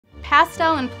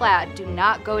pastel and plaid do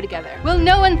not go together. Will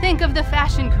no one think of the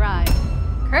fashion crime?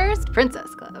 Cursed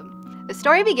Princess Club. The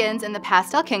story begins in the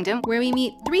Pastel Kingdom, where we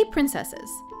meet 3 princesses.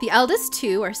 The eldest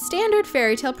 2 are standard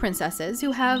fairy tale princesses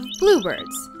who have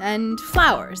bluebirds and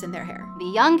flowers in their hair. The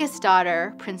youngest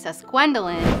daughter, Princess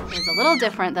Gwendolyn, is a little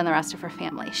different than the rest of her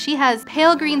family. She has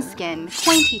pale green skin,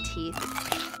 pointy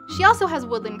teeth. She also has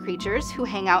woodland creatures who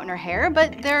hang out in her hair,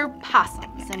 but they're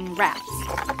possums and rats.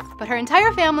 But her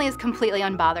entire family is completely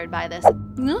unbothered by this.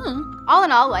 All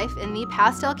in all, life in the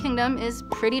Pastel Kingdom is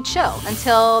pretty chill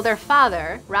until their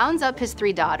father rounds up his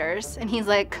 3 daughters and he's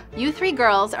like, you 3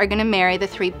 girls are gonna marry the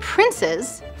 3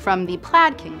 princes from the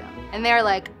Plaid Kingdom. And they're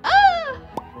like, ah!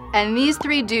 And these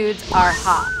 3 dudes are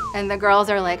hot. And the girls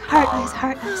are like, heart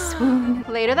eyes, swoon.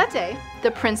 Later that day,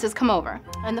 the princes come over.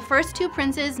 And the first 2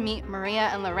 princes meet Maria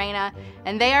and Lorena,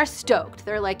 and they are stoked.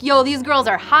 They're like, yo, these girls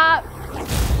are hot.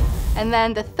 And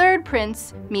then the 3rd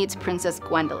prince meets Princess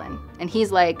Gwendolyn, and he's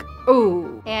like,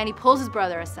 ooh. And he pulls his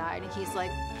brother aside, and he's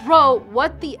like, bro,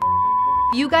 what the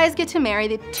You guys get to marry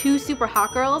the 2 super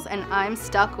hot girls, and I'm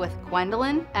stuck with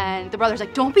Gwendolyn. And the brother's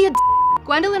like, don't be a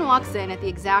Gwendolyn walks in at the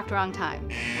exact wrong time.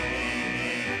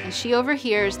 And she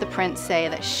overhears the prince say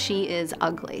that she is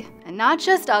ugly. And not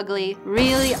just ugly,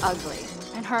 really ugly.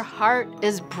 And her heart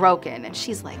is broken, and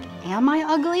she's like, am I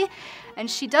ugly? And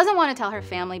she doesn't want to tell her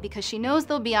family because she knows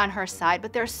they'll be on her side,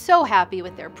 but they're so happy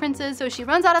with their princes, so she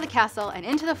runs out of the castle and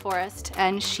into the forest,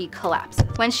 and she collapses.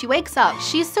 When she wakes up,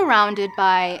 she's surrounded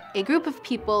by a group of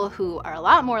people who are a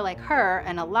lot more like her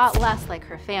and a lot less like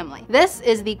her family. This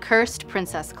is the Cursed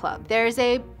Princess Club. There's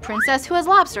a princess who has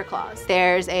lobster claws.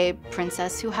 There's a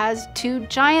princess who has 2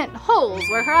 giant holes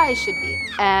where her eyes should be.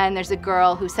 And there's a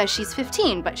girl who says she's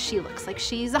 15, but she looks like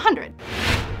she's 100.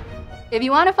 If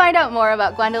you want to find out more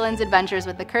about Gwendolyn's adventures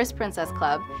with the Cursed Princess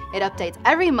Club, it updates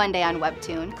every Monday on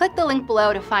Webtoon. Click the link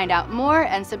below to find out more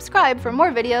and subscribe for more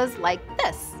videos like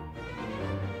this.